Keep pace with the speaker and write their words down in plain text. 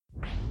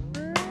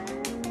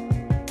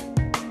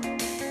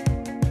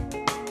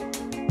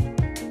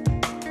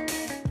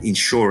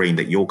ensuring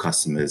that your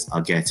customers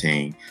are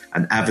getting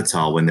an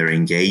avatar when they're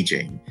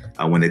engaging,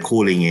 when they're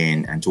calling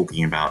in and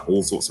talking about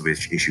all sorts of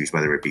issues,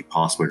 whether it be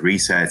password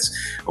resets,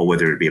 or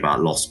whether it be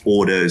about lost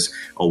orders,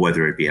 or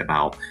whether it be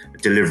about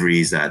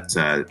deliveries that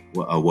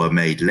were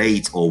made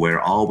late, or where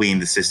are we in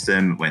the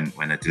system when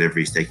a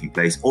delivery is taking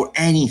place, or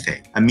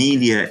anything.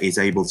 Amelia is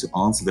able to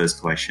answer those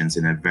questions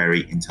in a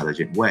very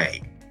intelligent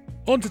way.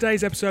 On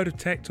today's episode of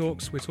Tech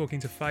Talks, we're talking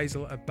to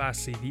Faisal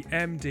Abbasi, the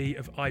MD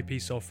of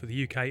IPsoft for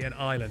the UK and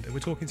Ireland, and we're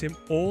talking to him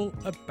all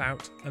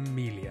about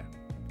Amelia.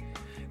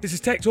 This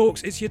is Tech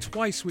Talks. It's your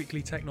twice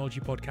weekly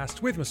technology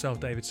podcast with myself,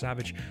 David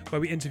Savage,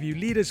 where we interview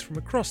leaders from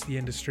across the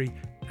industry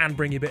and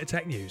bring you a bit of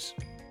tech news.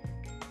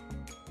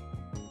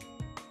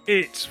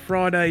 It's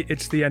Friday.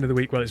 It's the end of the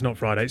week. Well, it's not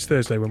Friday. It's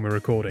Thursday when we're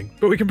recording,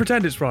 but we can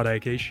pretend it's Friday.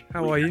 Akish,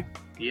 how are you?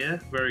 Yeah,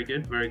 very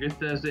good, very good.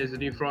 Thursday's a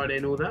new Friday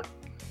and all that.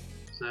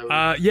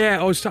 So,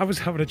 yeah, I was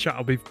having a chat.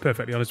 I'll be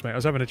perfectly honest, mate. I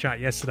was having a chat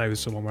yesterday with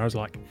someone where I was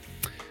like,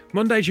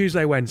 Monday,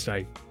 Tuesday,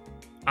 Wednesday,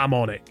 I'm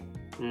on it.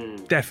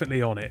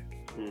 Definitely on it.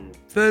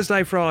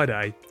 Thursday,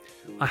 Friday,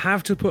 I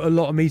have to put a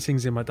lot of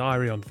meetings in my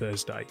diary on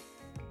Thursday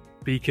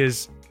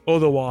because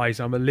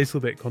otherwise I'm a little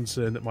bit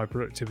concerned that my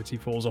productivity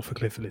falls off a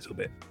cliff a little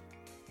bit.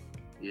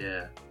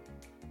 Yeah.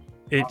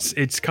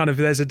 It's kind of,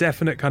 there's a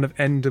definite kind of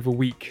end of a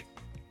week.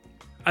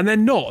 And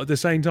then not at the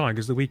same time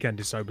because the weekend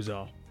is so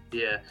bizarre.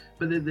 Yeah,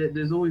 but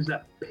there's always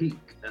that peak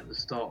at the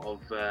start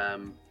of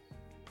at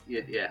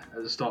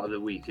the start of the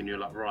week, and you're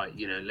like, right,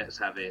 let's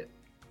have it.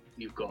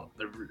 You've got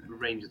a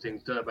range of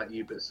things. Don't know about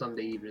you, but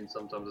Sunday evening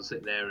sometimes I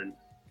sit there and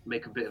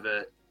make a bit of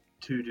a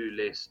to-do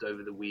list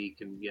over the week,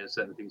 and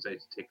certain things I need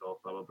to tick off,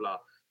 blah blah blah.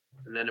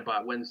 And then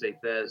about Wednesday,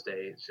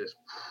 Thursday, it's just.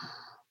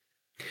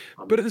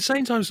 But at the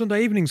same time,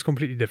 Sunday evening's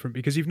completely different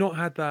because you've not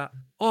had that.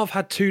 Oh, I've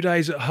had 2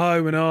 days at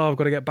home, and I've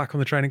got to get back on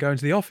the train and go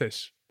into the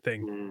office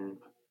thing.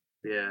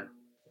 Yeah.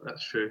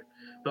 That's true.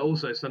 But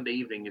also Sunday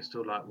evening, you're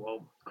still like,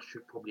 well, I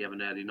should probably have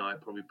an early night,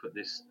 probably put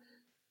this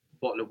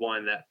bottle of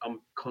wine that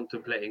I'm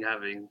contemplating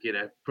having,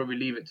 probably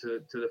leave it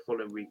to the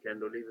following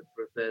weekend or leave it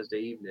for a Thursday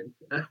evening.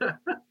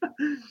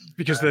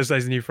 Because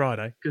Thursday's the new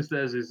Friday. Because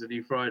Thursday's the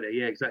new Friday,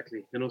 yeah,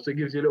 exactly. And also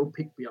gives you a little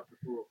pick-me-up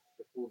before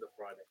the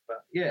Friday.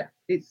 But yeah,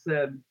 it's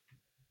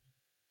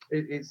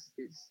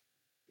just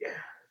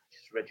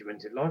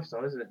regimented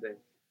lifestyle, isn't it, Dave?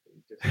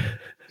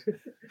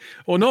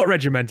 Or not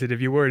regimented if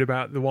you're worried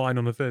about the wine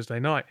on a Thursday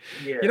night.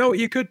 Yeah. You know what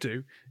you could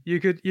do? You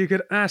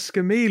could ask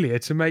Amelia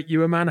to make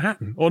you a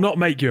Manhattan, or not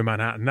make you a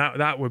Manhattan.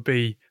 That would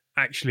be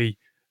actually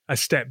a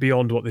step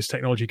beyond what this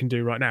technology can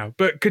do right now.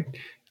 But could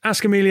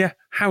ask Amelia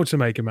how to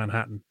make a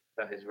Manhattan.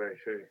 That is very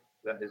true.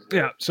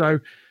 So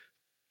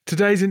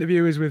today's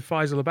interview is with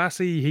Faisal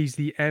Abbasi. He's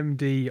the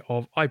MD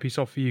of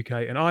IPsoft for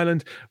UK and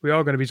Ireland. We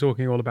are going to be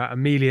talking all about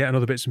Amelia and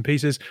other bits and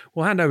pieces.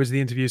 We'll hand over to the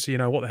interview so you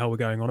know what the hell we're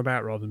going on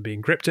about rather than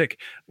being cryptic,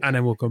 and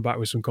then we'll come back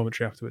with some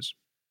commentary afterwards.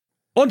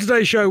 On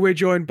today's show, we're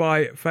joined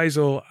by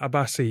Faisal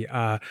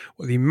Abbasi,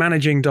 the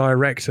Managing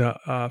Director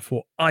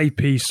for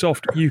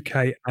IPsoft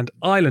UK and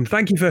Ireland.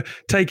 Thank you for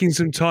taking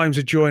some time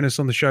to join us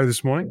on the show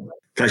this morning.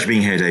 Pleasure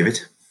being here,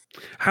 David.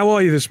 How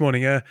are you this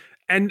morning?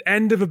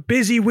 End of a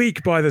busy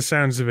week by the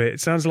sounds of it. It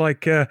sounds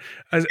like,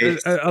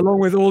 along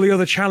with all the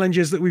other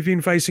challenges that we've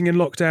been facing in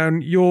lockdown,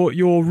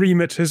 your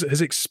remit has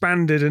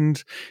expanded,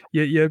 and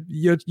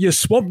you're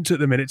swamped at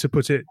the minute, to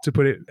put it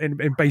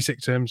in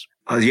basic terms.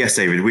 Yes,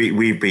 David.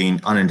 We've been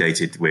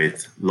inundated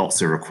with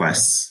lots of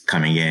requests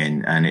coming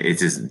in, and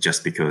it isn't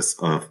just because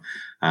of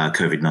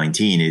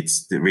COVID-19.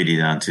 It's really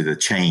down to the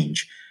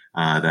change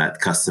that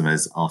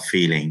customers are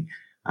feeling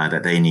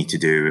that they need to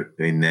do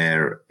in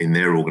their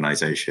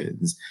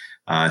organizations.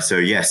 So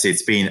yes,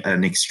 it's been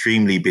an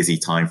extremely busy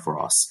time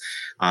for us.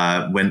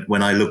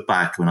 When I look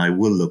back, when I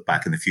will look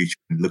back in the future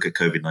and look at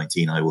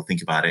COVID-19, I will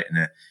think about it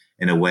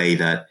in a way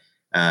that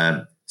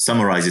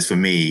summarizes for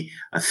me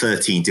a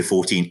 13 to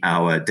 14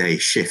 hour day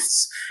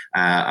shifts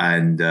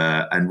and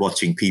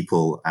watching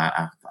people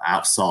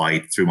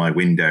outside through my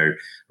window,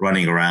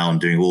 running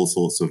around, doing all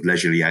sorts of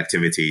leisurely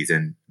activities,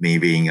 and me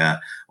being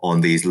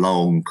on these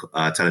long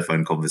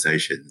telephone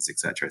conversations,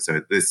 etc.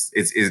 So this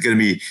is going to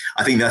be,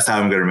 I think that's how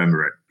I'm going to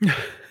remember it.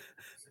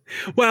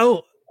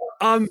 Well,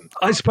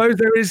 I suppose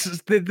there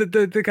is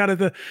the kind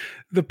of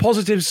the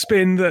positive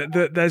spin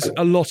that there's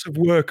a lot of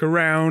work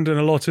around and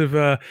a lot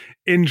of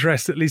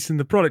interest, at least in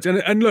the product.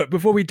 And look,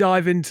 before we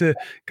dive into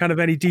kind of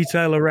any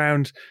detail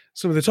around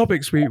some of the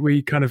topics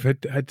we kind of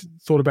had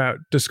thought about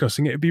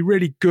discussing, it'd be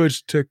really good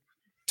to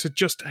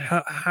just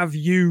have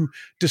you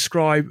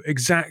describe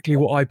exactly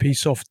what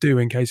IPsoft do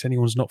in case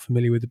anyone's not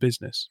familiar with the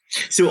business.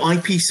 So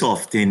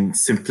IPsoft, in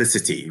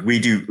simplicity, we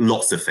do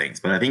lots of things,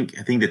 but I think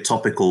the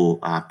topical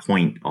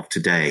point of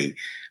today,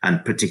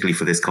 and particularly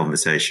for this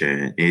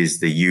conversation, is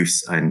the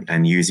use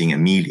and using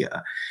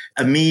Amelia.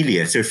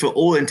 Amelia, so for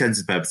all intents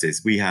and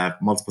purposes, we have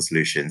multiple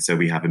solutions. So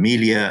we have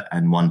Amelia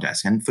and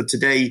OneDesk. And for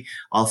today,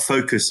 I'll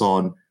focus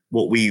on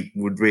what we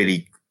would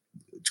really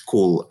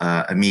call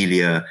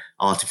Amelia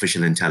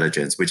artificial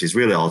intelligence, which is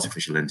really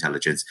artificial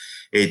intelligence.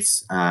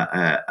 It's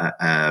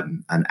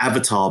an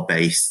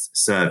avatar-based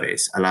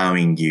service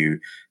allowing you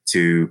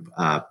to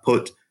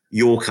put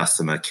your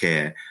customer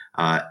care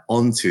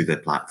onto the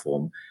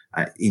platform,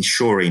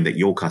 ensuring that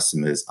your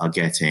customers are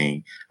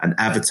getting an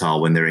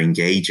avatar when they're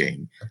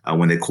engaging,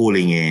 when they're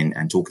calling in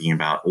and talking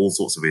about all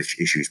sorts of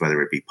issues,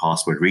 whether it be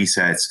password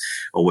resets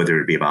or whether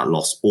it be about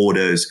lost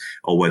orders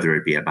or whether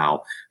it be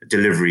about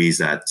deliveries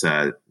that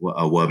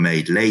were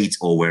made late,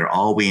 or where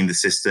are we in the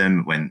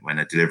system when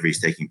a delivery is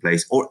taking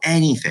place, or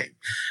anything,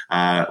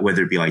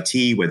 whether it be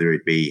IT, whether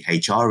it be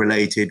HR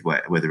related,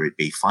 whether it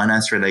be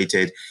finance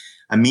related.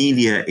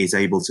 Amelia is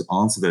able to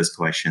answer those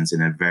questions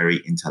in a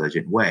very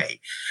intelligent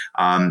way.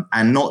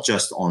 And not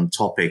just on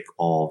topic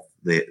of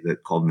the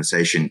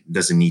conversation,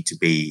 doesn't need to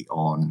be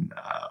on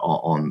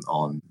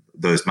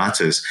those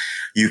matters.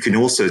 You can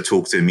also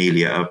talk to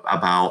Amelia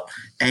about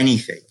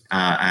anything.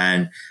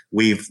 And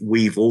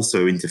we've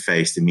also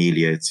interfaced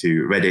Amelia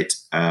to Reddit,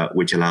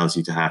 which allows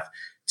you to have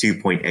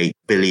 2.8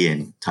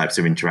 billion types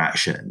of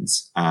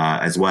interactions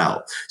as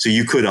well. So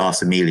you could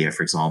ask Amelia,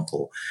 for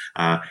example,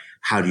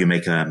 how do you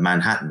make a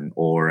Manhattan,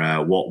 or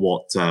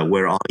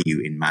where are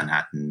you in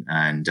Manhattan,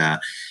 and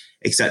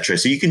etc.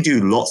 So you can do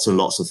lots and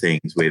lots of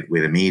things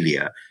with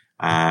Amelia,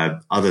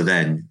 other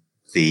than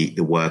the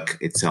work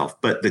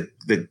itself. But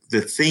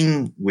the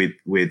thing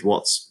with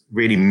what's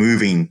really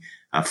moving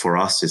for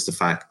us is the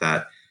fact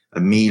that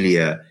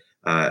Amelia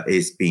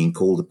is being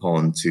called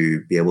upon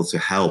to be able to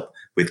help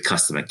with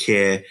customer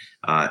care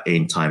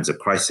in times of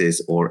crisis,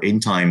 or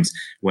in times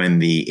when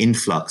the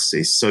influx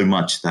is so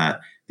much that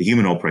the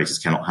human operators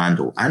cannot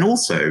handle. And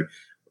also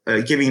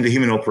giving the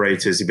human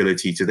operators the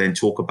ability to then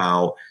talk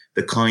about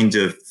the kind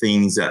of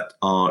things that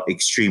are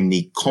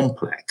extremely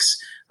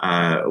complex,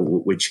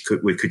 which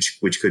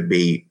could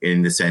be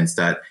in the sense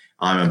that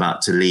I'm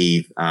about to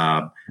leave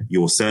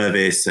your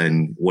service,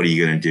 and what are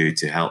you going to do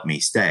to help me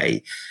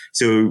stay?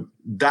 So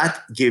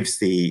that gives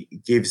the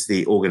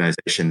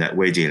organization that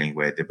we're dealing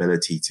with the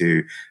ability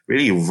to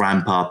really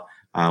ramp up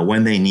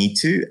when they need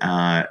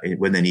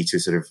to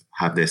sort of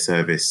have their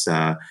service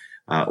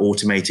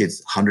automated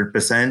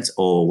 100%,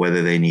 or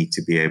whether they need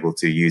to be able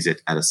to use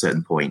it at a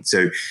certain point.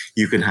 So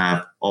you can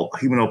have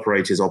human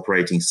operators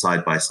operating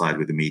side by side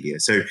with Amelia.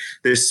 So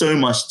there's so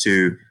much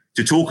to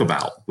talk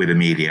about with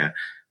Amelia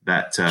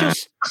that,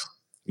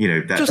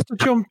 just to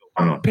jump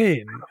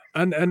in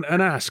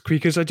and ask,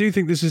 because I do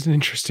think this is an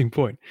interesting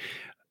point.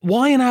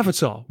 Why an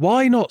avatar?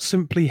 Why not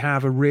simply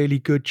have a really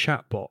good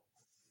chatbot?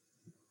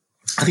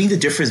 I think the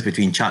difference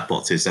between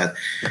chatbots is that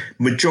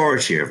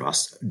majority of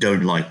us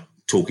don't like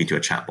talking to a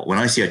chatbot. When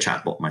I see a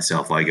chatbot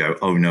myself, I go,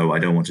 oh no, I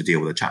don't want to deal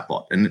with a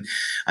chatbot. And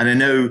I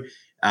know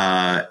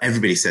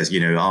everybody says,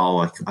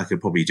 I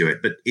could probably do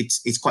it, but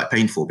it's quite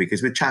painful,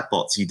 because with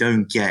chatbots, you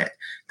don't get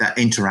that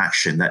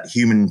interaction, that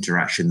human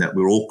interaction that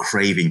we're all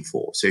craving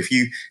for. So if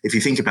you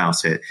think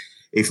about it,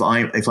 if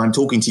I'm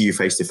talking to you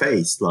face to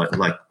face, like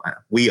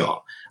we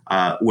are,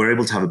 we're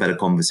able to have a better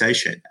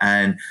conversation,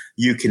 and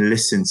you can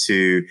listen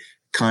to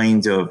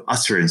kind of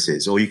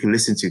utterances, or you can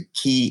listen to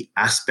key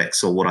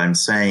aspects of what I'm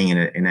saying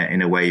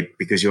in a way,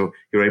 because you're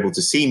able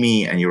to see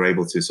me and you're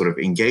able to sort of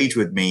engage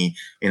with me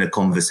in a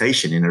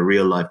conversation, in a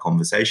real life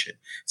conversation.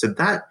 So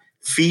that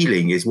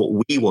feeling is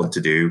what we want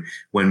to do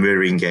when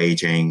we're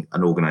engaging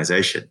an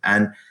organization.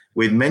 And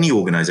with many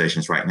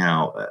organizations right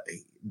now,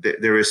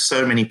 there are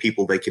so many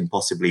people they can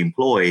possibly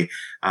employ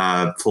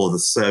for the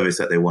service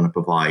that they want to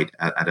provide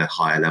at a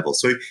higher level.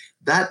 So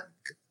that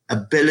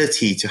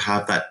ability to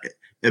have that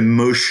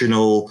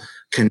emotional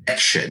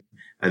connection,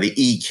 the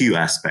EQ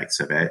aspects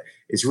of it,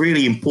 is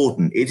really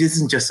important. It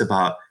isn't just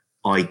about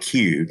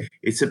IQ,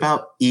 it's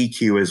about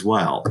EQ as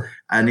well.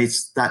 And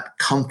it's that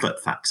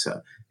comfort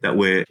factor that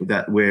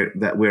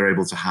we're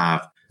able to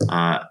have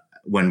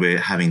when we're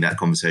having that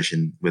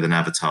conversation with an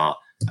avatar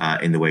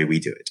in the way we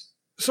do it.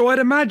 So I'd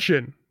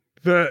imagine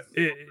that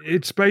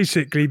it's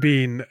basically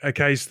been a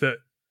case that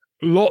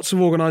lots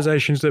of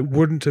organizations that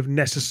wouldn't have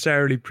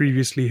necessarily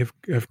previously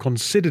have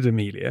considered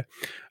Amelia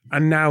are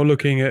now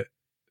looking at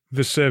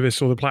the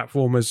service or the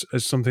platform as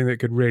something that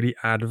could really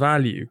add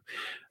value.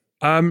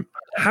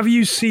 Have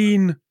you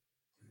seen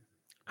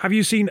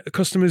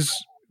customers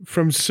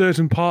from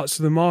certain parts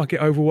of the market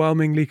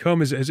overwhelmingly come?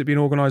 Has it been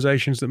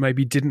organizations that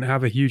maybe didn't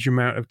have a huge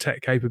amount of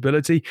tech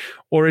capability,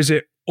 or is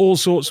it all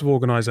sorts of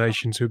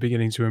organizations who are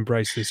beginning to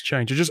embrace this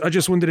change? I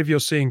just wondered if you're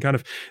seeing kind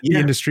of the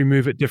industry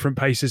move at different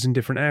paces in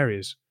different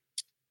areas.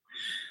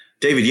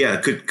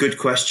 David, good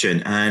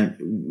question. And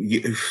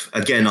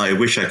again, I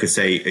wish I could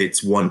say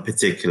it's one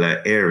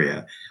particular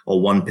area or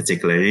one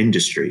particular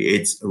industry.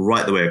 It's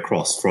right the way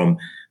across, from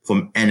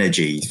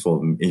energy,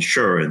 from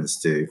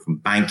insurance from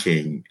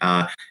banking.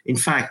 In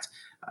fact,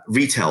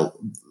 retail,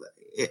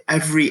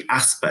 every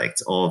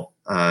aspect of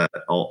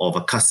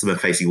a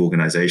customer-facing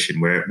organization,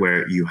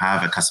 where you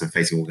have a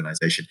customer-facing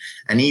organization,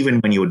 and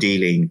even when you're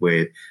dealing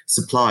with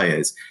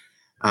suppliers,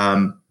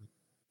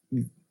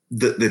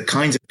 the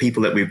kinds of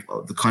people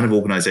the kind of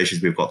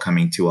organizations we've got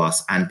coming to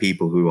us and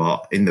people who are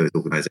in those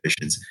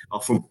organizations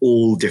are from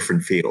all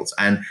different fields.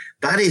 And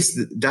that's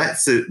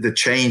the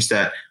change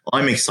that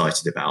I'm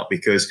excited about,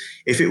 because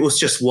if it was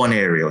just one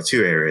area or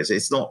two areas,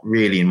 it's not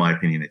really, in my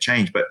opinion, a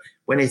change. But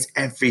when it's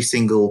every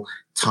single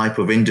type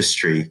of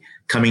industry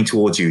coming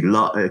towards you,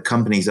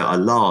 companies that are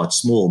large,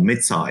 small,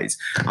 mid-size,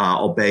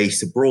 or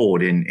based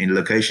abroad in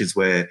locations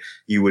where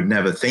you would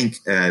never think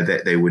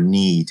that they would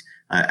need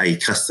a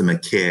customer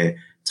care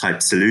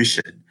type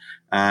solution.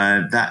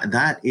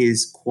 That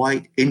is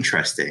quite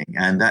interesting,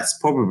 and that's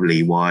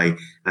probably why,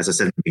 as I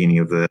said at the beginning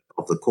of the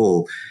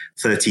call,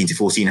 13 to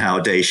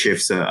 14-hour day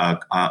shifts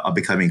are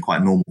becoming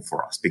quite normal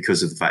for us,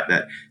 because of the fact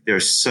that there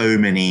are so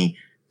many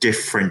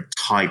different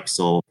types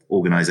of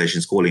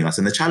organizations calling us.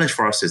 And the challenge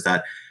for us is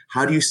that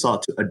how do you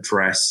start to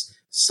address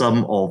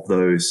some of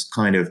those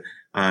kind of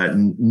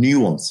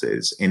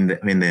nuances in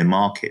their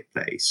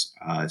marketplace?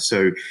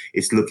 So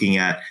it's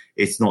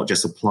not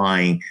just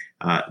applying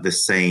the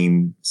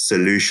same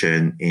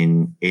solution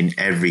in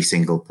every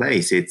single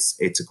place.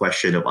 It's a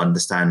question of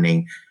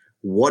understanding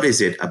what is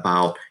it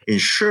about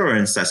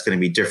insurance that's going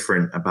to be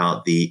different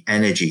about the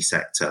energy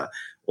sector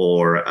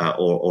or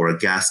a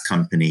gas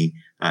company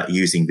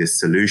using this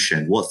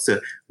solution.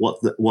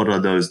 What are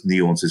those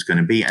nuances going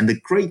to be? And the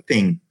great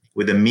thing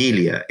with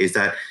Amelia is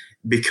that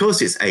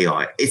because it's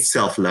AI, it's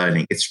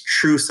self-learning, it's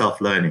true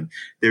self-learning.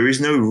 There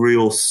is no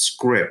real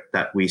script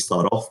that we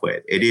start off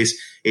with.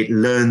 It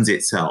learns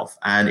itself,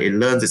 and it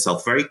learns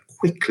itself very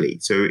quickly.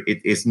 So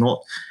it is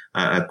not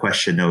a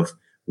question of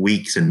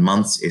weeks and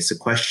months. It's a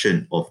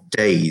question of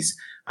days,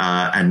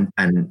 and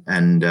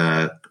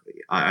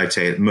I'd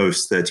say at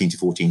most 13 to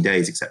 14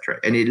 days, etc.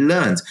 And it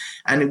learns.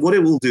 And what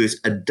it will do is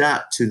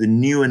adapt to the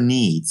newer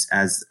needs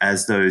as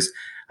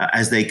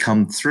they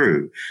come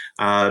through.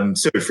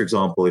 So, for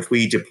example, if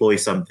we deploy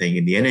something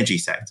in the energy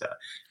sector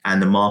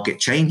and the market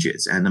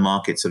changes, and the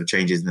market sort of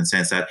changes in the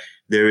sense that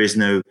there is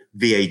no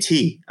VAT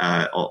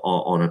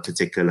on a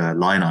particular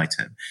line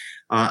item,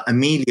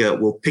 Amelia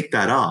will pick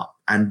that up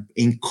and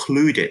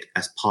include it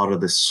as part of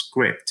the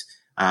script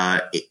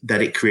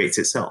that it creates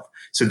itself.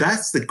 So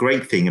that's the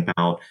great thing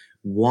about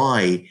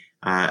why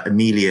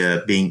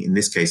Amelia, being in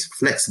this case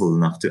flexible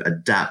enough to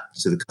adapt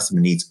to the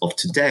customer needs of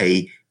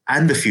today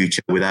and the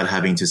future without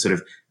having to sort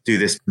of do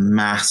this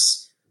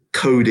mass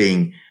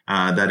coding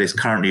that is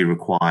currently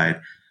required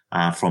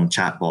from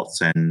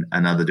chatbots and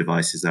other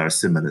devices that are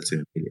similar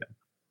to Amelia.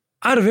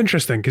 Out of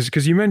interest then,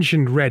 because you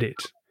mentioned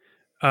Reddit,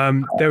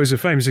 there was a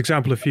famous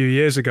example a few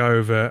years ago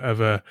of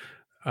a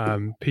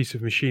piece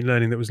of machine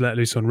learning that was let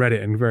loose on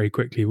Reddit and very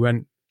quickly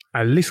went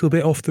a little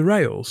bit off the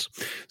rails,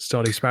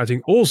 started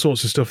spouting all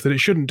sorts of stuff that it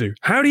shouldn't do.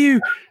 How do you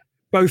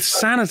both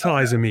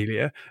sanitize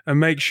Amelia and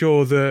make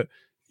sure that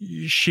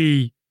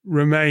she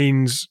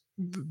remains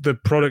the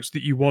products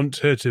that you want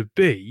her to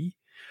be,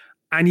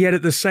 and yet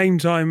at the same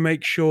time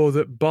make sure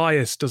that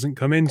bias doesn't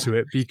come into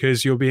it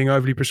because you're being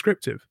overly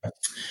prescriptive?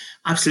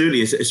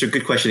 Absolutely. It's a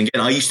good question.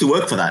 Again, I used to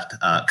work for that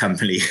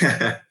company.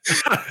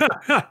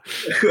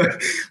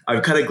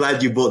 I'm kind of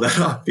glad you brought that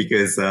up,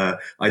 because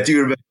I do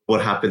remember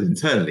what happened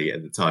internally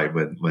at the time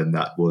when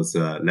that was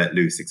let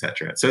loose,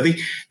 etc. So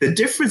the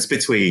difference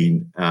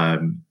between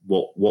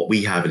what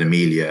we have in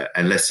Amelia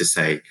and, let's just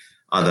say,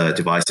 other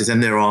devices,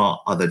 and there are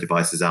other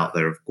devices out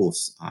there, of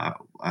course,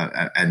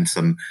 and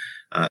some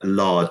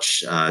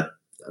large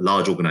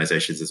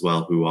organizations as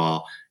well who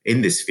are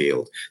in this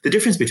field. The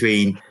difference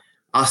between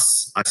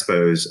us, I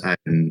suppose,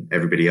 and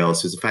everybody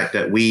else is the fact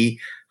that we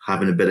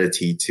have an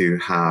ability to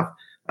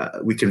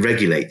we can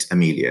regulate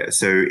Amelia.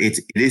 So it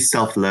is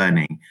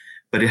self-learning,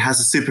 but it has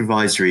a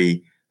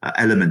supervisory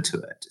element to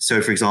it. So,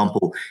 for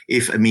example,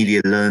 if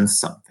Amelia learns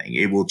something,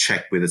 it will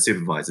check with a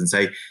supervisor and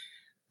say,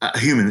 a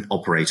human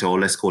operator, or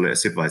let's call it a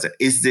supervisor,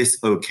 is this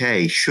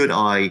okay? Should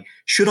I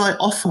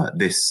offer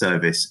this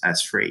service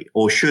as free,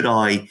 or should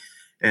I?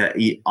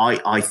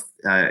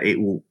 It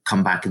will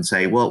come back and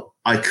say, well,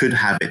 I could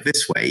have it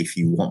this way if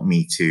you want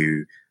me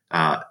to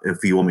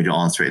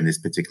answer it in this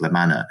particular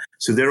manner.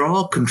 So there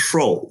are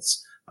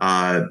controls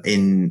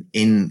in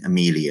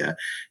Amelia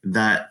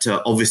that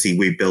obviously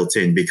we built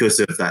in because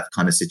of that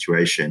kind of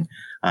situation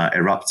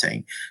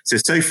erupting.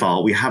 So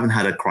far we haven't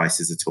had a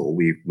crisis at all.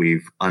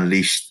 We've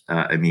unleashed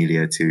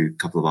Amelia to a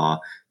couple of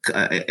our,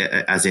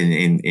 as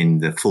in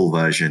the full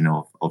version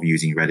of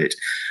using Reddit,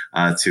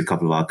 to a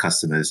couple of our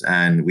customers,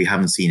 and we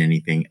haven't seen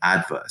anything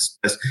adverse.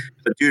 But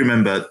do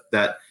remember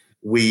that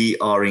we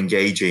are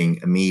engaging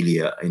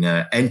Amelia in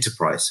an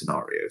enterprise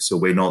scenario. So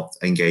we're not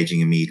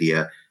engaging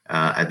Amelia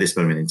at this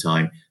moment in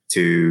time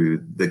to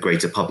the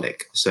greater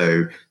public.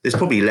 So there's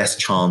probably less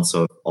chance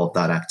of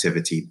that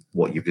activity,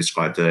 what you've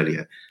described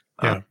earlier,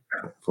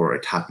 for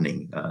it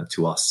happening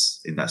to us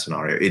in that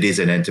scenario. It is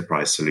an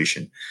enterprise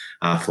solution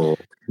for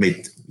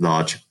mid,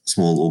 large,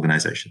 small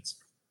organizations.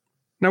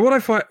 Now, what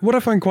I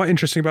find quite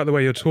interesting about the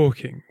way you're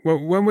talking, well,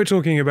 when we're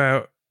talking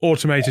about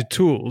automated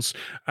tools.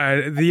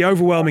 The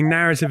overwhelming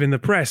narrative in the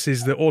press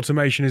is that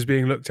automation is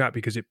being looked at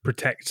because it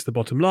protects the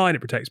bottom line, it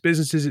protects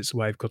businesses, it's a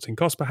way of cutting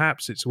costs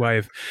perhaps, it's a way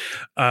of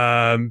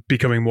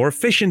becoming more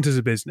efficient as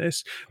a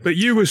business. But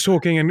you was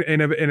talking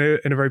in a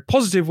very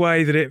positive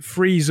way that it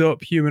frees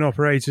up human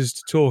operators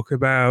to talk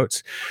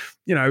about,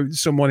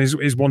 someone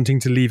is wanting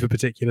to leave a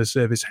particular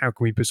service, how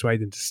can we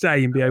persuade them to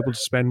stay and be able to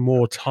spend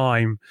more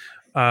time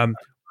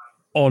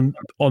on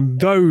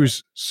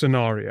those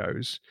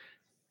scenarios.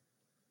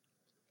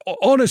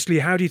 Honestly,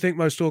 how do you think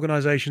most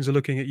organizations are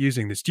looking at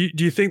using this? Do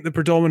you think the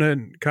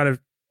predominant kind of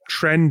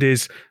trend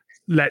is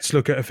let's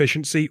look at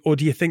efficiency, or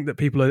do you think that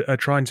people are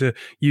trying to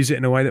use it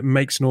in a way that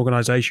makes an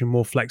organization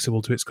more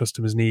flexible to its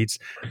customers' needs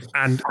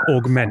and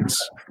augments?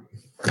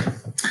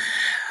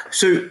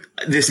 So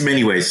there's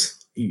many ways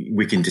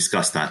we can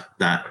discuss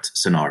that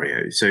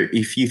scenario. So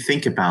if you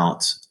think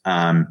about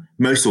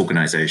most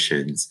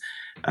organizations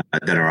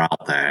that are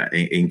out there,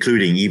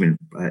 including even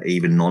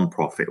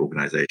non-profit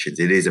organizations,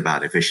 it is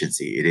about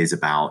efficiency. It is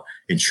about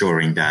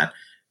ensuring that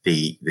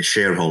the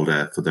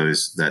shareholder, for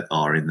those that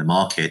are in the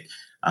market,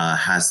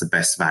 has the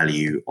best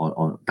value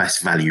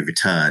best value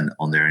return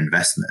on their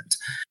investment.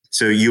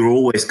 So you're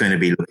always going to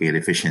be looking at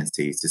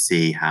efficiencies to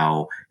see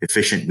how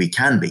efficient we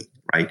can be,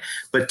 right?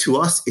 But to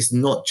us, it's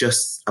not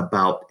just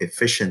about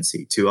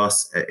efficiency. To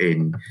us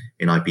in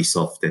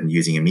IPsoft and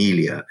using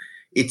Amelia,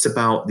 it's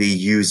about the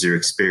user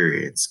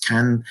experience.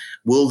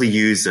 Will the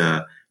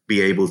user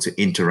be able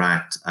to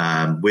interact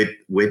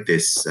with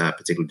this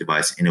particular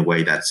device in a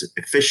way that's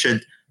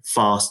efficient,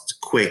 fast,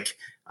 quick,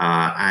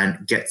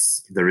 and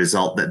gets the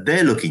result that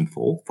they're looking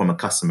for from a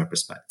customer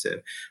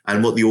perspective,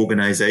 and what the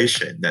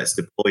organization that's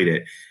deployed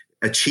it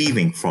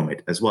achieving from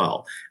it as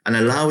well, and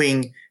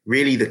allowing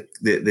really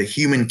the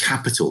human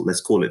capital, let's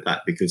call it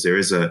that, because there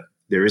is a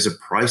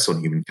price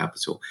on human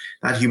capital.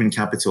 That human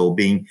capital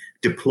being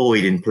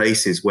deployed in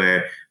places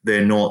where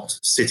they're not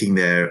sitting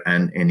there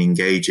and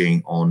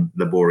engaging on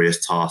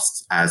laborious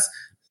tasks, as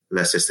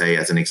let's just say,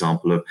 as an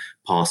example of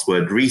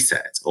password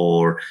reset,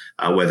 or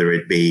whether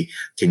it be,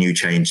 can you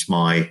change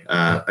my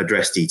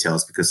address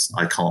details because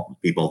I can't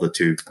be bothered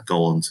to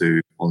go onto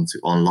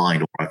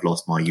online, or I've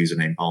lost my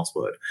username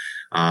password.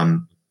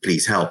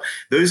 Please help.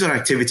 Those are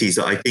activities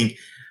that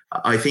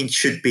I think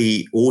should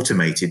be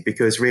automated,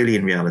 because really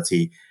in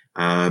reality,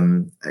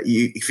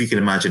 if you can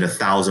imagine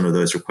 1,000 of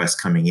those requests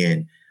coming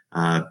in,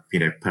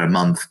 per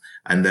month,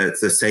 and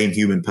the same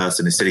human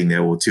person is sitting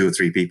there, or 2 or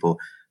 3 people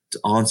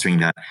answering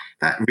that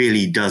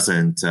really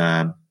doesn't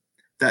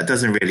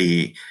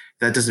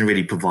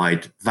really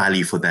provide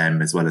value for them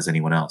as well as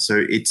anyone else.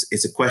 So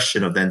it's a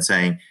question of then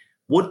saying,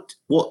 what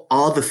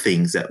are the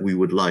things that we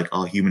would like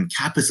our human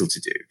capital to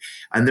do?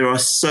 And there are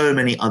so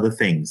many other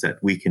things that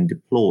we can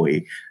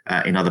deploy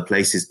in other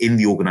places in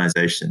the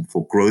organization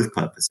for growth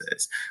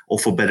purposes, or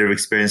for better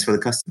experience for the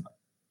customer.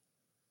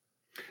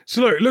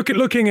 So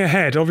looking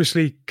ahead,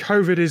 obviously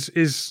COVID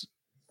is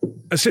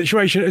a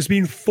situation that has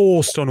been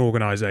forced on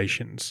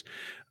organizations.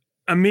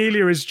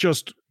 Amelia is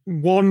just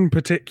one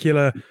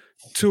particular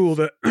tool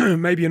that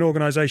maybe an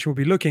organization will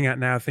be looking at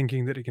now,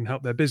 thinking that it can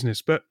help their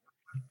business. But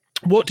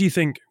what do you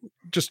think,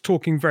 just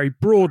talking very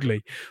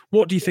broadly,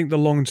 what do you think the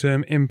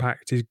long-term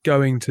impact is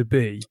going to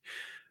be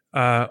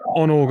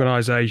on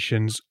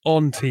organizations,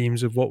 on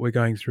teams, of what we're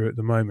going through at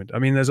the moment? I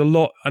mean, there's a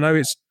lot. I know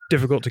it's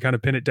difficult to kind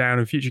of pin it down,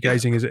 and future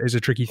gazing is a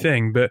tricky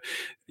thing. But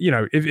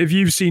if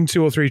you've seen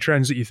 2 or 3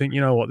 trends that you think,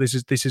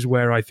 this is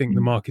where I think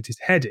the market is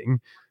heading,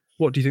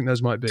 what do you think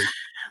those might be?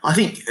 I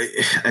think,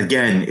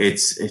 again,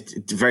 it's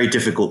very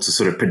difficult to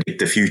sort of predict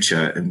the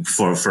future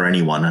for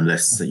anyone,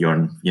 unless you're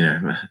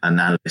an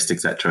analyst,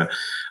 etc.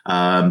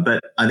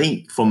 But I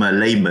think from a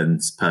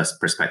layman's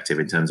perspective,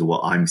 in terms of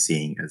what I'm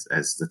seeing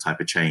as the type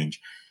of change,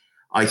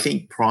 I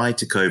think prior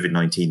to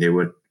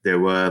COVID-19, there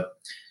were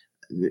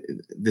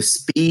the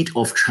speed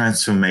of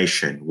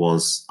transformation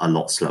was a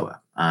lot slower.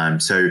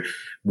 So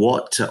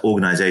what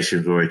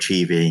organizations were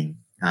achieving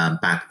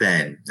back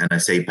then, and I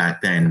say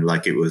back then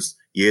like it was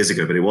years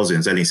ago, but it wasn't. It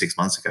was only 6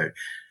 months ago.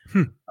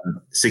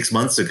 6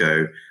 months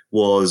ago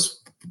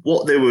was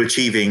what they were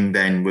achieving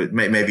then,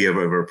 maybe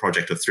over a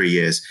project of 3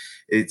 years.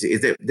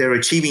 They're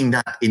achieving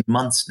that in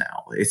months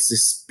now. It's the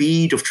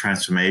speed of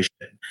transformation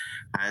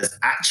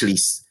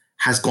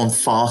has gone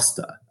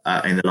faster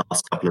in the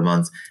last couple of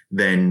months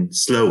than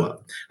slower.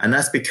 And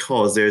that's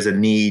because there's a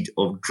need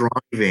of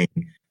driving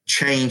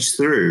change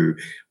through,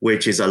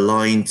 which is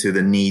aligned to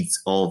the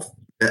needs of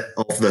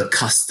the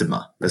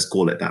customer. Let's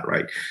call it that,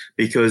 right?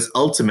 Because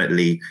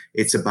ultimately,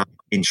 it's about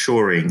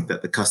ensuring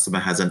that the customer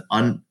has an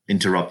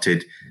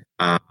uninterrupted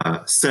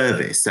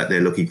service that they're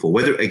looking for.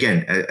 Whether,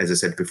 again, as I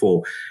said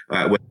before,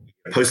 whether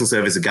a postal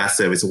service, a gas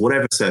service, or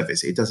whatever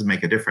service, it doesn't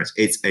make a difference.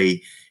 It's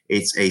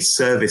a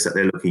service that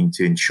they're looking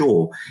to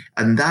ensure,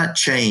 and that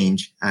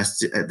change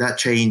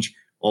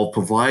of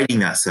providing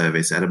that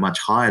service at a much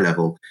higher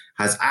level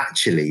has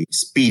actually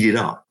speeded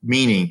up.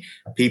 Meaning,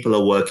 people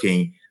are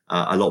working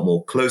a lot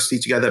more closely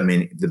together. I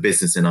mean, the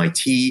business and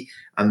IT,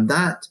 and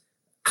that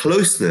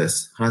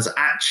closeness has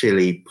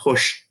actually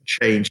pushed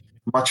change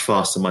much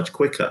faster, much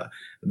quicker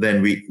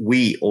than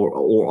we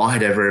or I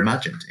had ever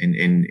imagined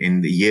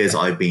in the years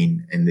I've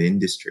been in the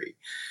industry.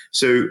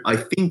 So I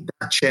think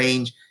that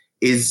change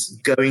is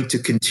going to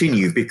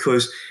continue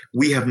because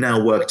we have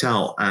now worked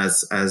out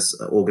as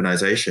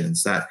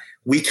organizations that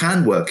we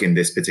can work in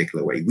this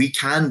particular way. We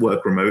can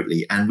work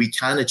remotely and we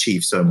can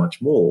achieve so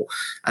much more.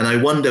 And I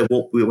wonder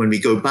when we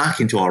go back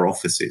into our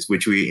offices,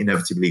 which we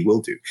inevitably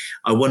will do,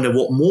 I wonder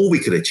what more we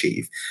could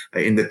achieve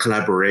in the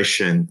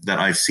collaboration that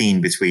I've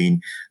seen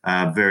between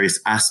various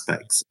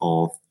aspects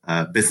of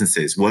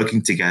businesses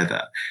working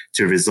together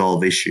to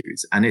resolve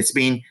issues. And it's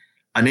been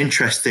an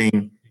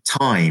interesting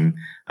time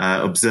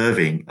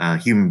observing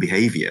human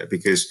behavior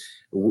because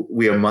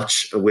we are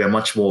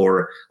much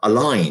more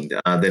aligned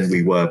than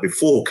we were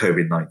before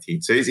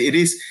COVID-19. So it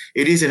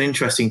is an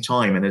interesting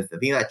time, and I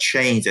think that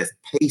change, that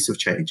pace of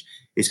change,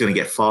 is going to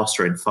get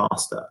faster and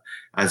faster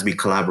as we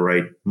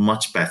collaborate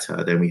much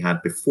better than we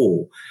had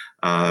before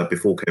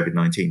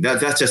COVID-19.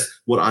 That's just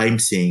what I'm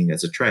seeing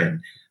as a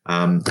trend.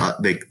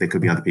 There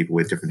could be other people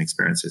with different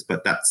experiences,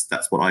 but that's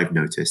what I've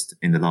noticed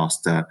in the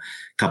last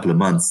couple of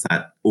months,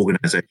 that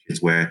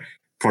organizations where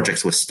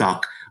projects were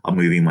stuck are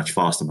moving much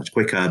faster, much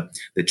quicker.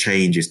 The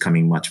change is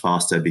coming much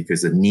faster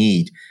because the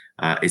need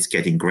is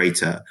getting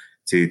greater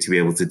to be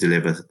able to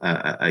deliver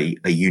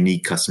a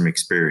unique customer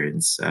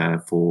experience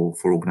for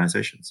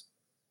organizations.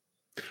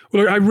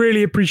 Well, look, I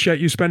really appreciate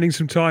you spending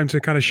some time to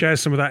kind of share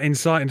some of that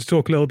insight and to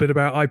talk a little bit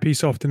about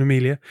IPsoft and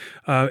Amelia.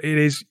 It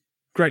is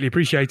greatly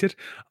appreciated.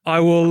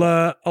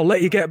 I'll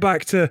let you get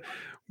back to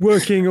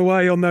working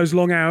away on those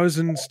long hours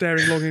and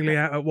staring longingly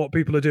out at what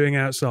people are doing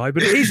outside.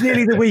 But it is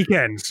nearly the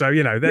weekend, so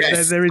there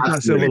is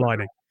that silver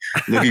lining.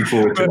 Looking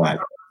forward to that.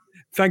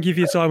 Thank you for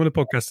your time on the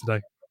podcast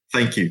today.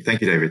 Thank you,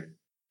 David.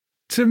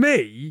 To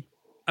me,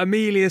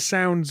 Amelia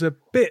sounds a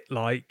bit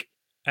like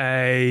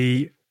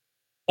a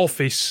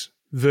office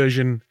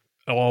version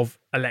of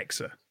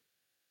Alexa.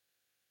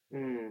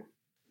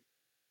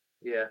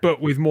 Yeah. But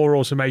with more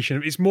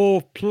automation. It's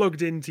more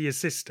plugged into your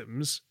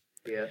systems.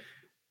 Yeah.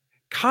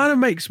 Kind of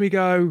makes me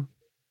go,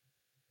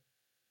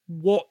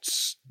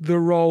 what's the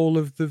role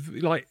of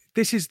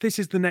this is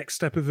the next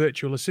step of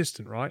virtual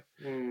assistant, right?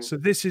 So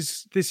this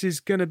is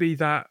going to be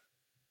that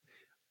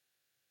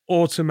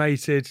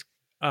automated,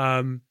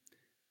 perhaps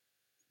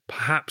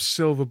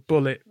silver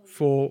bullet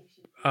for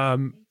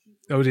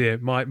oh dear,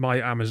 my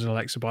Amazon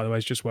Alexa, by the way,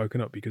 has just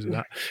woken up because of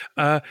that.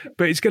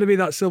 But it's going to be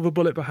that silver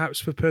bullet perhaps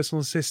for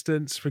personal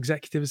assistants, for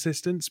executive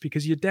assistants,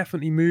 because you're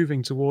definitely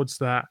moving towards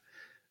that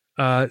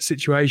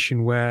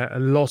situation where a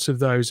lot of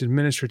those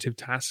administrative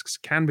tasks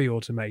can be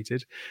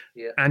automated,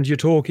 and you're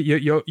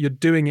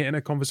doing it in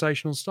a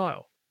conversational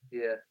style.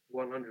 Yeah,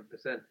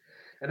 100%.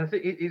 And I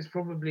think it is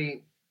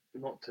probably,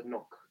 not to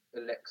knock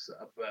Alexa,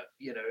 but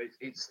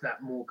it's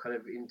that more kind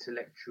of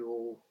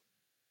intellectual.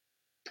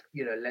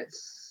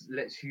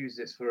 Let's use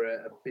this for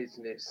a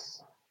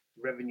business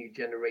revenue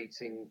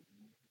generating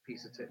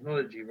piece of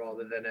technology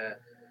rather than a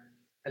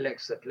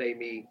Alexa, play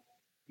me,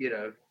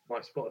 my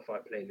Spotify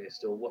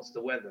playlist, or what's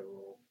the weather,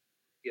 or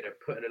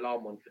put an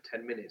alarm on for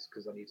 10 minutes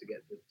because I need to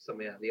get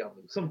something out of the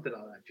oven, something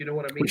like that. Do you know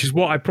what I mean? Which is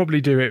what I probably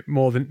do it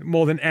more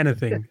than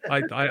anything.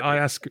 I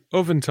ask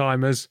oven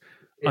timers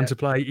and to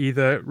play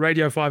either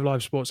Radio 5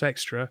 Live Sports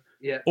Extra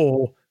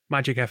or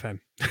Magic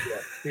FM.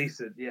 Yeah,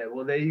 decent. Yeah,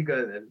 well, there you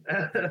go then.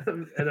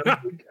 And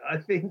I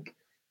think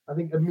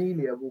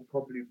Amelia will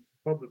probably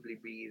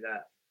be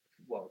that,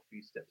 a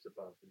few steps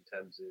above in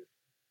terms of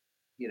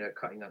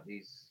cutting out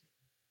these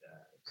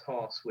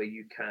tasks where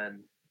you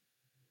can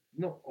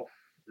not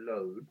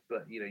offload,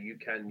 but you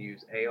can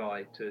use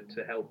AI to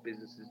help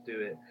businesses do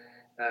it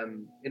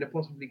in a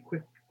possibly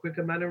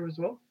quicker manner as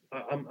well.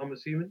 I'm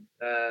assuming.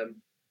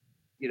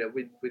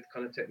 With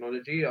kind of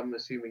technology, I'm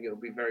assuming it'll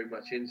be very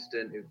much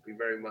instant. It'll be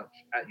very much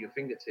at your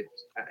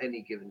fingertips at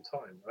any given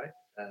time, right?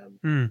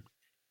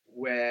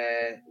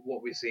 Where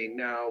what we're seeing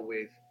now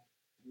with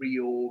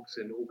reorgs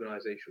and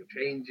organizational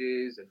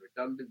changes and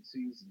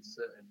redundancies and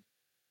certain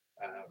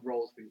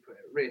roles being put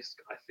at risk,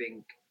 I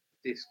think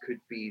this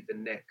could be the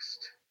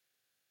next,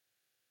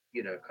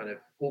 kind of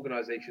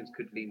organizations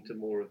could lean to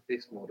more of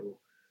this model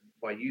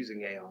by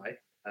using AI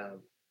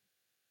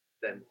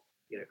than,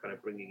 kind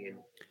of bringing in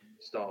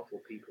staff or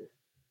people.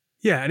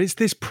 Yeah, and it's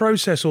this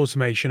process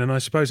automation, and I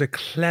suppose a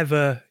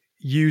clever,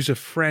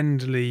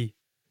 user-friendly,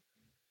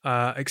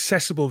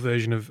 accessible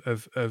version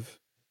of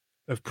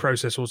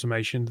process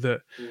automation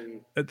that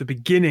at the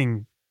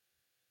beginning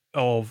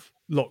of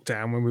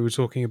lockdown, when we were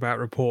talking about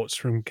reports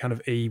from kind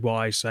of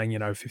EY saying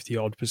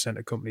 50%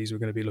 of companies were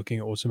going to be looking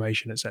at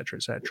automation, et cetera,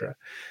 et cetera.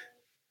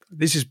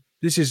 This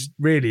is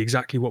really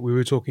exactly what we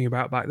were talking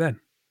about back then.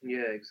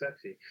 Yeah,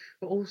 exactly.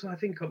 But also, I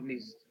think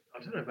companies, I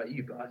don't know about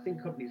you, but I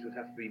think companies would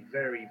have to be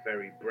very,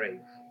 very brave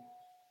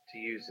to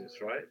use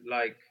this, right?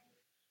 Like,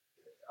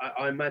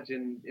 I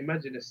imagine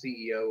a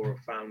CEO or a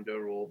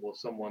founder or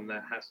someone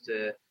that has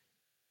to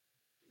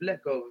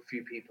let go of a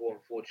few people,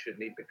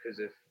 unfortunately, because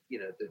of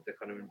the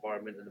kind of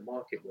environment and the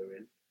market we're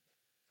in,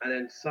 and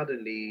then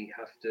suddenly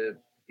have to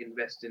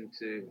invest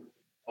into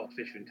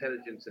artificial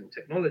intelligence and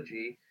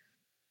technology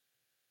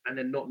and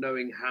then not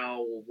knowing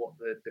how or what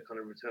the kind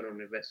of return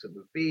on investment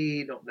would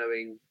be, not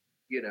knowing,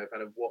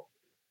 kind of what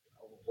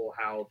or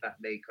how that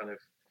may kind of,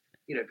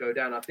 go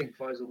down. I think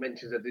Faisal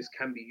mentions that this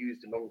can be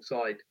used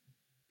alongside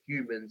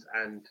humans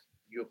and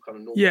your kind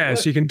of normal. Yeah,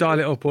 so you can dial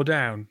it up or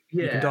down.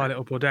 Yeah. You can dial it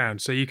up or down.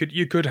 So you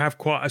could have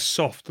quite a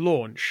soft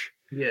launch.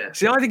 Yeah.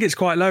 See, I think it's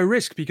quite low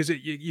risk because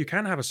you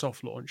can have a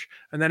soft launch,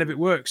 and then if it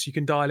works, you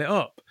can dial it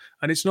up,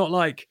 and it's not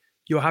like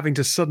you're having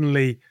to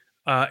suddenly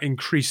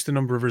increase the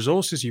number of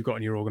resources you've got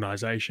in your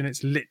organization.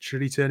 It's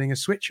literally turning a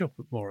switch up,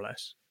 more or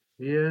less.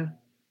 Yeah.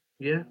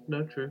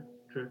 No, true.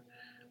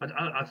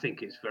 I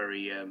think it's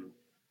very.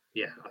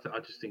 I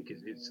just think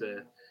it's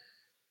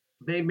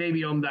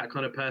maybe I'm that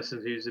kind of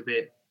person who's a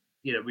bit.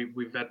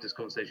 We've had this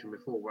conversation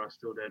before where I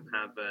still don't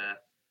have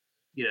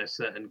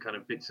certain kind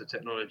of bits of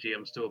technology.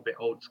 I'm still a bit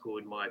old school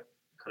in my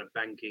kind of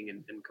banking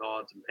and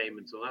cards and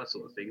payments and that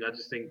sort of thing. I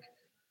just think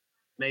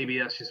maybe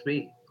that's just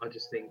me. I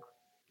just think.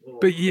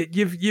 But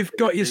you've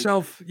got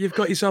yourself a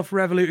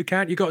Revolut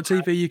account. You've got a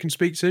TV you can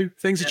speak to.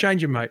 Things are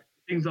changing, mate.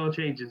 Things are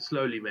changing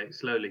slowly, mate.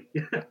 Slowly.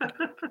 But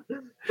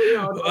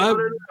yeah,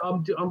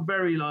 I'm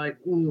very like,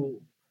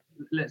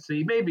 let's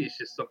see. Maybe it's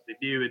just something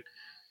new. And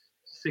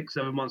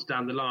 6-7 months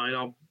down the line,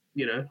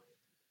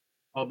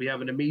 I'll be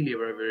having Amelia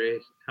over here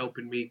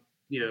helping me,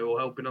 or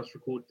helping us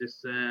record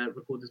this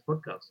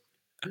podcast.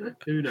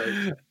 Who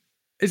knows?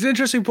 It's an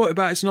interesting point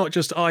about it's not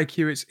just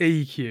IQ, it's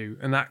EQ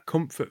and that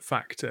comfort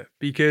factor,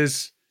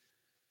 because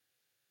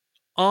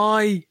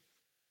I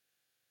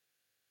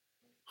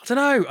don't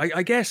know.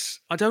 I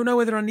guess I don't know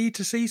whether I need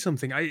to see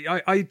something.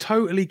 I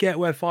totally get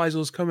where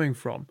Faisal's coming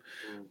from,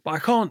 but I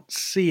can't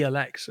see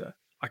Alexa.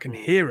 I can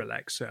hear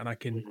Alexa and I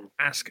can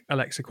ask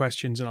Alexa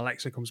questions, and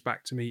Alexa comes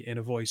back to me in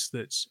a voice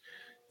that's,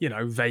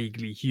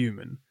 vaguely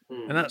human.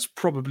 And that's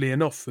probably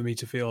enough for me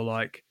to feel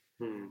like,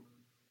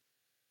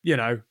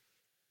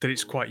 that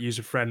it's quite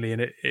user friendly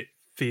and it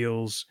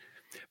feels.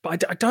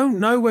 But I don't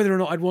know whether or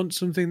not I'd want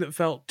something that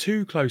felt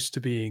too close to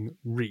being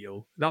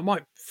real. That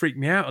might freak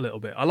me out a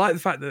little bit. I like the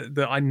fact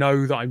that I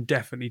know that I'm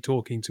definitely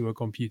talking to a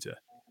computer.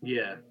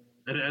 Yeah,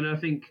 and I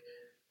think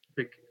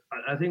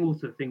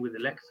also the thing with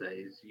Alexa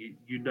is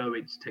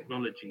it's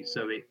technology,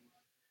 so it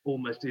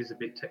almost is a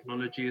bit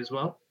technology as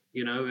well.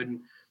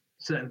 And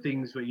certain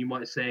things where you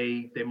might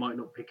say they might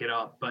not pick it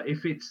up, but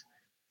if it's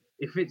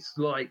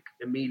like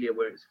Amelia,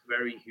 where it's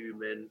very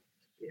human.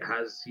 It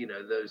has,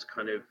 those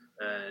kind of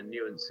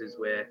nuances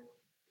where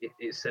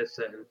it says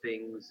certain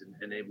things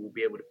and it will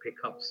be able to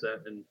pick up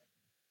certain,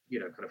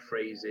 kind of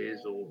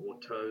phrases or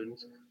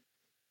tones.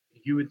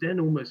 You would then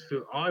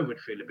I would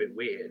feel a bit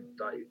weird,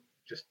 like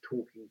just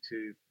talking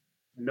to,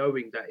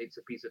 knowing that it's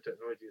a piece of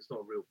technology, it's not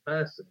a real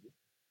person,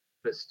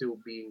 but still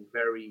being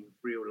very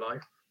real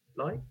life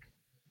like.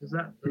 Does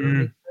that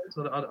make sense?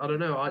 I don't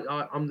know.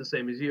 I'm the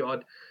same as you.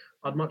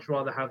 I'd much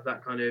rather have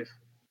that kind of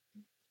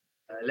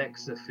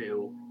Alexa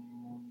feel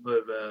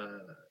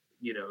over,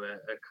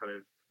 a kind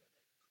of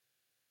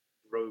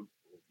robe,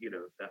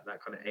 that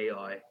kind of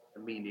AI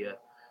Amelia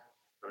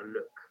kind of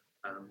look.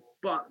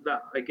 But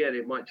that again,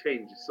 it might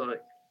change. It's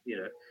like,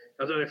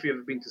 I don't know if you've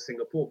ever been to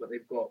Singapore, but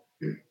they've got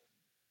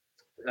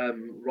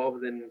rather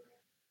than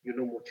your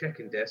normal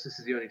check-in desk, this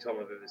is the only time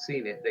I've ever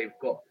seen it. They've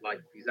got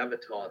like these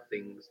avatar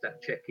things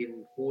that check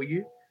in for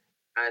you,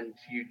 and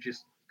you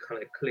just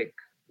kind of click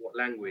what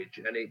language,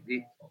 and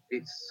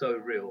it's so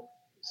real.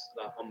 It's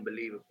like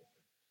unbelievable.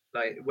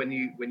 Like when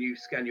you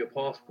scan your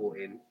passport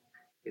in,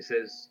 it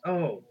says,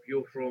 "Oh,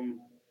 you're from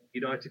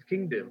United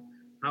Kingdom.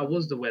 How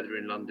was the weather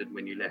in London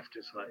when you left?"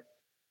 It's like,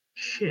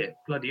 shit,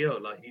 bloody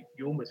hell! Like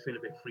you almost feel a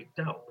bit freaked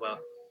out, but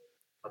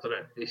I don't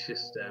know. It's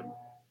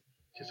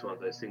just one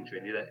of those things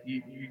really that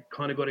you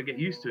kind of got to get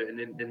used to it, and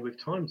then with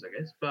times, I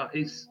guess. But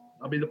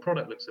the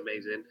product looks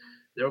amazing.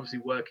 They're obviously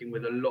working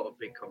with a lot of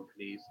big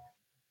companies.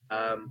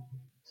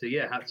 So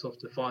yeah, hats off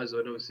to Pfizer,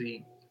 and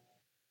obviously,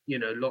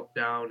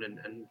 lockdown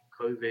and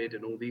COVID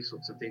and all these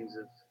sorts of things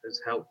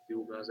has helped the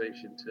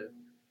organisation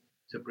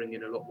to bring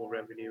in a lot more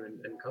revenue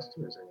and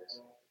customers, I guess.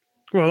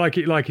 Well,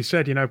 like you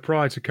said,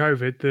 prior to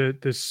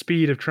COVID, the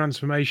speed of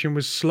transformation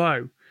was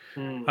slow,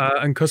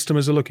 and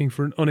customers are looking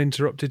for an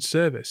uninterrupted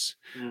service.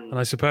 And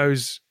I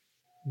suppose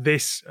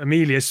this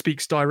Amelia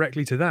speaks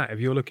directly to that. If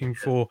you're looking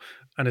for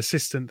an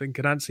assistant that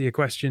can answer your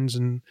questions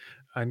and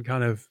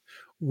kind of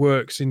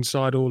works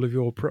inside all of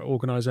your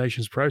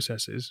organization's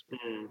processes,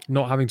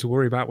 not having to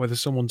worry about whether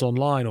someone's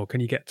online or can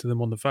you get to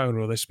them on the phone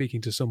or they're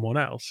speaking to someone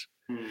else.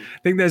 I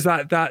think there's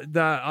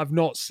that I've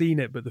not seen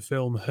it, but the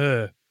film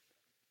Her,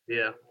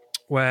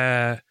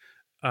 where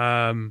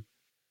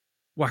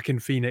Joaquin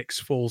Phoenix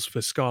falls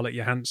for Scarlett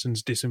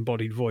Johansson's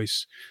disembodied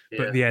voice,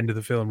 but at the end of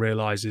the film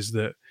realizes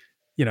that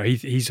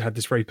he's had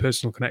this very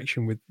personal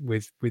connection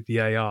with the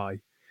AI,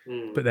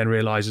 but then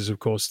realizes, of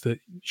course, that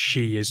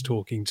she is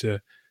talking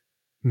to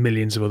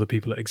millions of other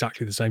people at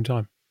exactly the same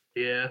time.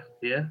 No,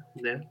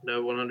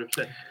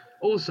 100%.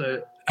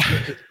 Also,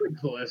 just a quick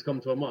thought has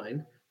come to my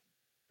mind.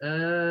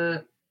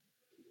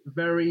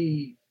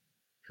 Very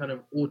kind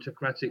of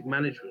autocratic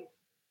management,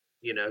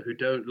 who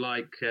don't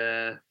like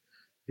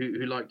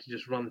who like to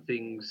just run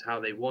things how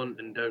they want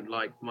and don't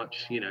like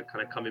much, kind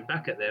of coming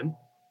back at them,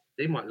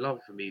 they might love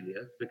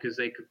Amelia because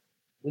they could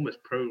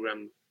almost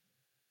program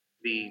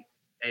the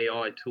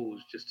AI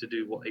tools just to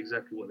do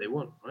exactly what they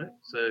want, right?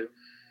 So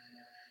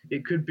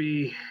it could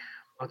be,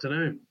 I don't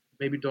know,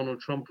 maybe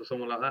Donald Trump or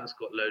someone like that's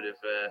got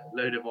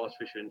load of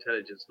artificial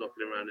intelligence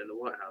knocking around in the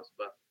White House,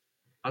 but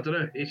I don't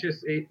know. It's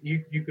just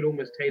you could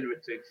almost tailor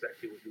it to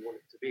exactly what you want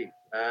it to be,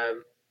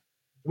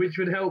 which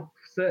would help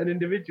certain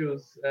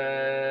individuals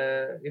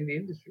in the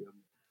industry.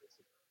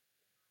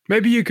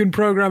 Maybe you can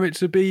program it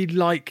to be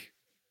like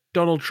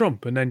Donald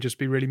Trump and then just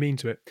be really mean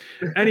to it.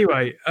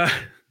 Anyway,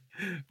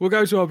 we'll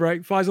go to our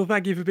break. Faisal,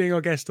 thank you for being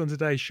our guest on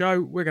today's show.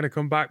 We're going to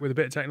come back with a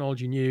bit of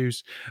technology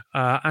news,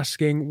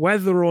 asking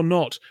whether or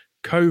not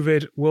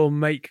COVID will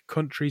make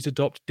countries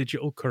adopt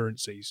digital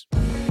currencies.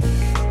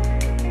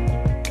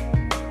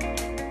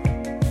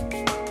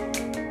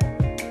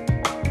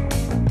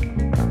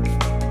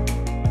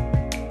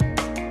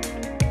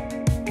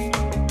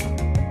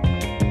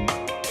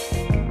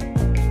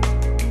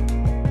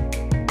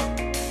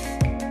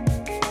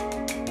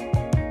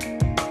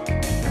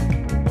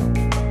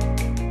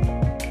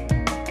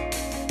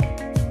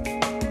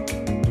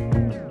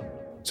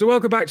 So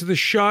welcome back to the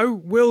show.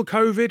 Will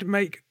COVID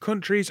make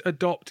countries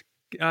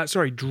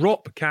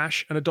drop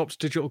cash and adopt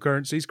digital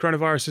currencies?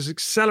 Coronavirus has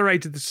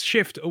accelerated the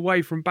shift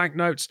away from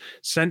banknotes.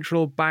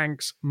 Central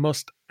banks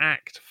must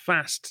act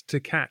fast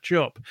to catch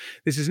up.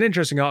 This is an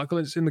interesting article.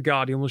 It's in The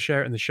Guardian. We'll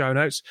share it in the show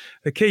notes.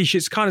 Akish,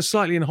 it's kind of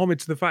slightly in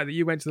homage to the fact that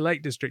you went to the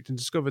Lake District and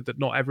discovered that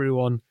not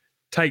everyone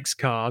takes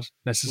card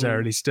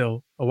necessarily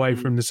still away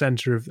from the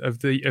centre of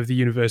the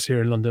universe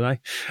here in London,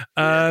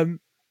 eh?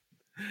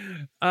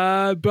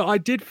 But I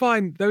did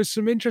find there's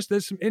some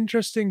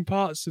interesting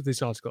parts of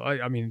this article.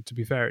 I mean, to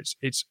be fair,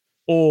 it's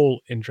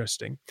all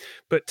interesting.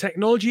 But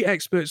technology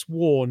experts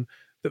warn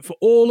that for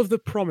all of the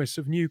promise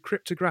of new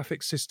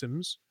cryptographic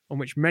systems on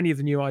which many of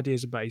the new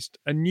ideas are based,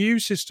 a new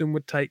system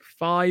would take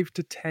 5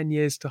 to 10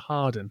 years to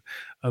harden.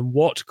 And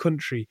what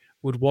country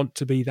would want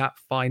to be that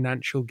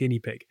financial guinea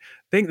pig?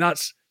 I think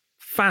that's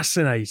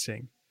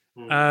fascinating.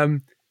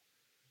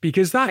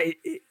 Because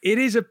it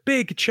is a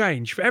big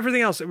change for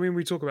everything else. I mean,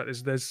 we talk about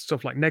this. There's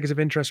stuff like negative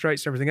interest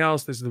rates and everything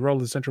else. There's the role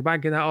of the central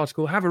bank in that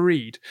article. Have a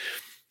read.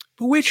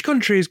 But which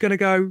country is going to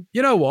go,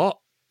 you know what?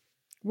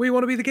 We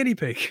want to be the guinea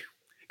pig.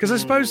 Because I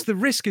suppose the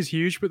risk is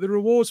huge, but the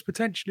rewards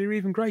potentially are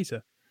even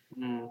greater.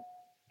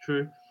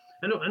 True.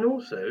 And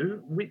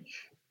also,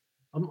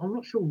 I'm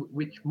not sure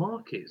which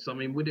markets. I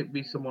mean, would it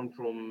be someone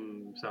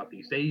from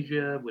Southeast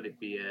Asia? Would it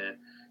be a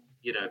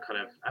kind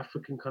of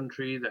African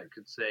country that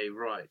could say,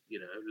 right,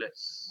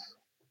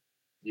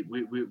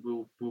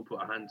 we'll put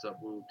our hands up,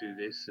 we'll do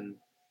this, and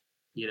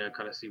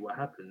kind of see what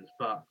happens.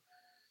 But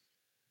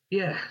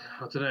yeah,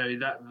 I don't know,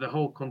 that the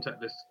whole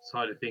contactless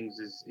side of things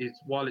is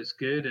while it's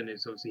good and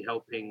it's obviously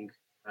helping,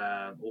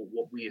 or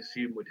what we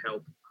assume would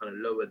help kind of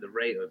lower the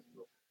rate of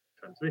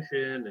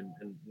transmission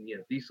and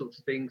these sorts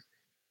of things.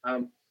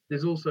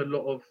 There's also a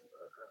lot of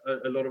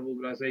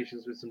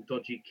organizations with some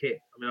dodgy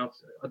kit. I mean,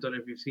 I don't know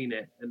if you've seen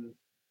it, and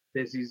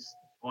there's these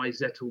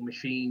iZettle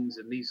machines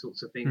and these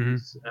sorts of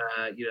things,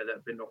 that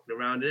have been knocking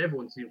around, and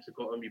everyone seems to have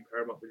got them. You pair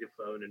them up with your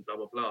phone and blah,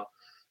 blah, blah.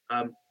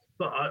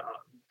 But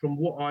from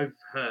what I've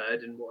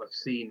heard and what I've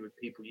seen with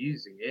people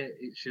using it,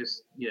 it's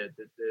just,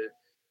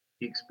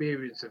 the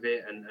experience of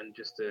it and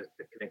just the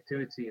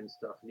connectivity and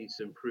stuff needs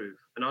to improve.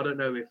 And I don't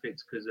know if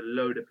it's because a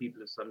load of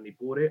people have suddenly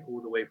bought it,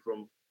 all the way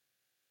from,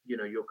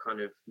 your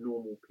kind of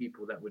normal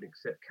people that would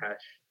accept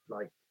cash,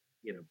 like,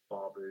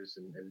 barbers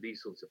and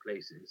these sorts of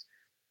places,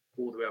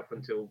 all the way up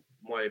until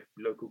my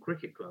local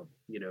cricket club.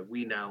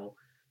 We now,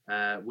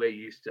 we're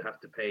used to have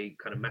to pay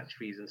kind of match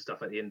fees and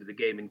stuff at the end of the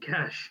game in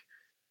cash.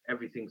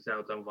 Everything's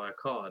now done via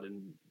card.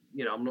 And,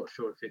 I'm not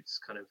sure if it's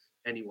kind of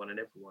anyone and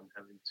everyone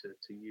having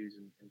to use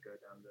and go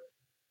down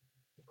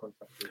the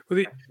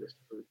contactless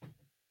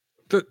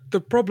route.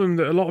 The problem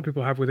that a lot of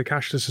people have with a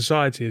cashless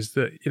society is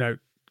that,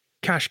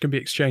 cash can be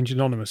exchanged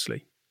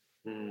anonymously.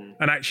 And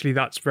actually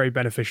that's very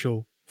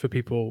beneficial for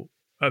people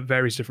at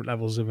various different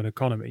levels of an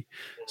economy.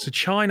 So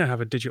China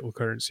have a digital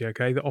currency,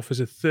 that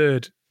offers a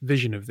third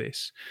vision of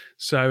this.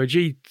 So a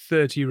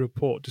G30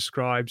 report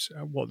describes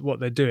what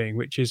they're doing,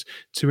 which is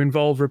to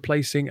involve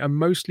replacing a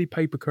mostly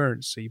paper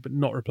currency, but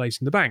not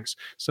replacing the banks.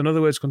 So in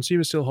other words,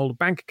 consumers still hold a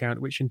bank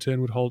account, which in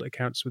turn would hold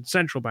accounts with the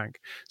central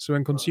bank. So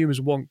when consumers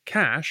want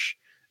cash,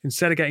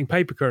 instead of getting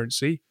paper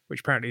currency,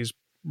 which apparently is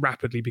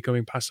rapidly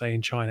becoming passé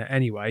in China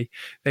anyway,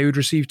 they would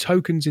receive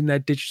tokens in their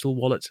digital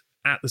wallet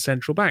at the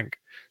central bank.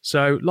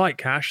 So like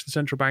cash, the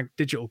central bank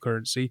digital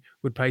currency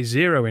would pay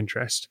zero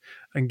interest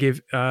and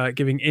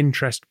giving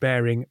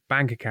interest-bearing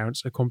bank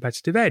accounts a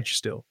competitive edge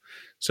still.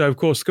 So of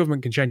course, the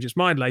government can change its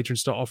mind later and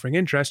start offering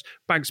interest.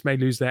 Banks may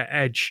lose their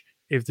edge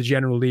if the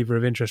general lever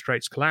of interest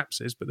rates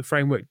collapses, but the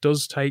framework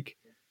does take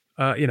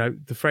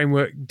the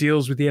framework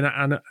deals with the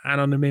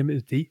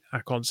anonymity, I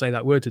can't say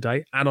that word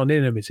today,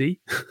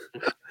 anonymity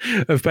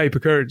of paper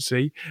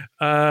currency.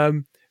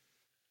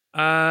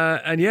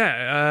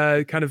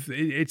 Kind of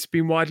it's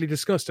been widely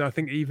discussed. I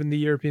think even the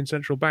European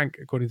Central Bank,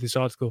 according to this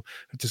article,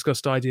 have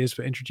discussed ideas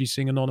for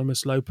introducing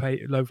anonymous low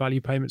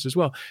value payments as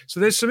well. So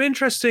there's some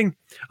interesting.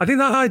 I think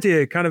that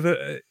idea kind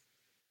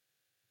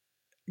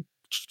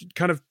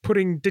of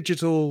putting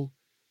digital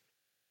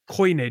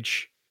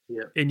coinage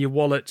in your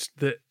wallet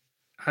that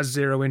has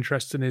zero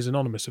interest and is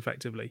anonymous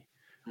effectively.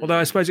 Although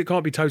I suppose it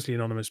can't be totally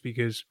anonymous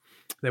because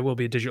there will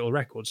be a digital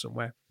record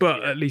somewhere.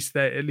 But at least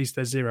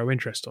there's zero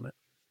interest on it.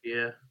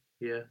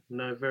 Yeah,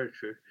 no, very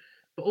true.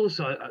 But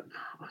also, I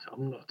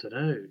don't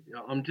know.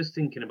 I'm just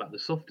thinking about the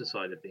softer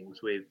side of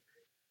things with,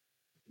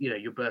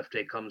 your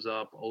birthday comes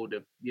up,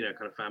 older,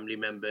 kind of family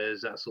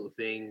members, that sort of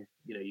thing.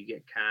 You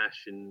get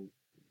cash and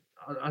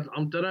I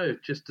don't know,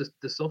 just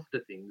the softer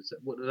things.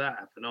 What does that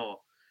happen?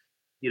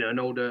 An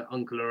older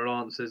uncle or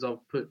aunt says,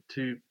 I've put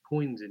 2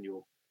 coins in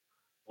your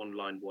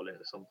online wallet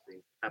or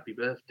something. Happy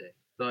birthday.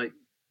 Like,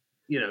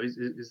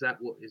 is that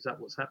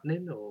what's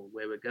happening or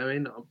where we're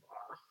going?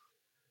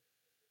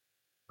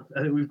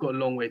 I think we've got a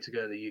long way to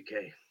go in the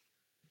UK.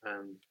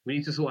 We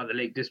need to sort out the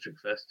Lake District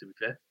first, to be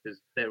fair,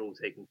 because they're all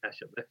taking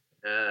cash up there.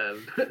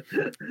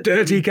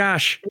 Dirty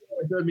cash.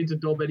 I don't mean to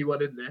dob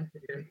anyone in there,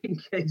 in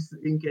case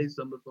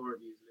some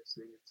authority is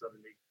listening and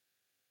suddenly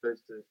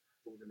goes to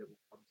all the little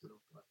pubs and all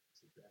that.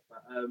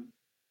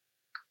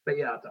 But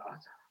yeah,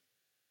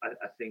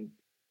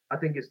 I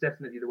think it's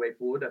definitely the way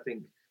forward. I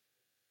think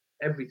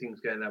everything's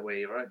going that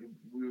way, right?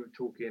 We were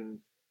talking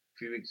a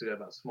few weeks ago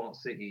about smart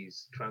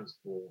cities,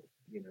 transport,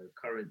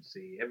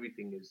 currency.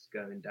 Everything is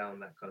going down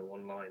that kind of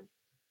online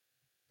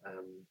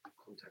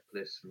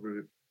contactless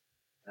route.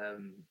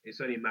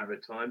 It's only a matter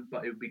of time,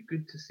 but it would be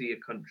good to see a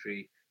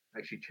country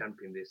actually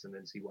champion this and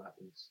then see what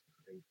happens.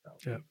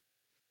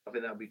 I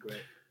think that would be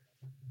great.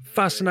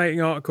 Fascinating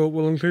article.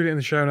 We'll include it in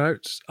the show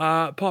notes.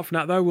 Apart from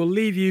that, though, we'll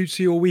leave you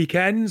to your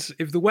weekends.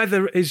 If the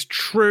weather is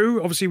true,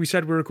 obviously we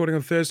said we're recording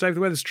on Thursday. If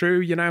the weather's true,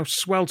 you're now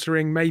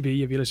sweltering,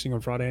 maybe if you're listening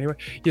on Friday anyway,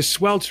 you're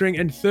sweltering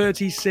in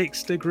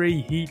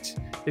 36-degree heat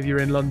if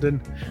you're in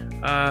London.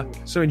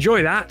 So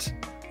enjoy that.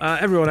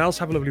 Everyone else,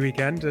 have a lovely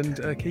weekend. And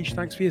Keish,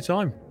 thanks for your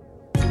time.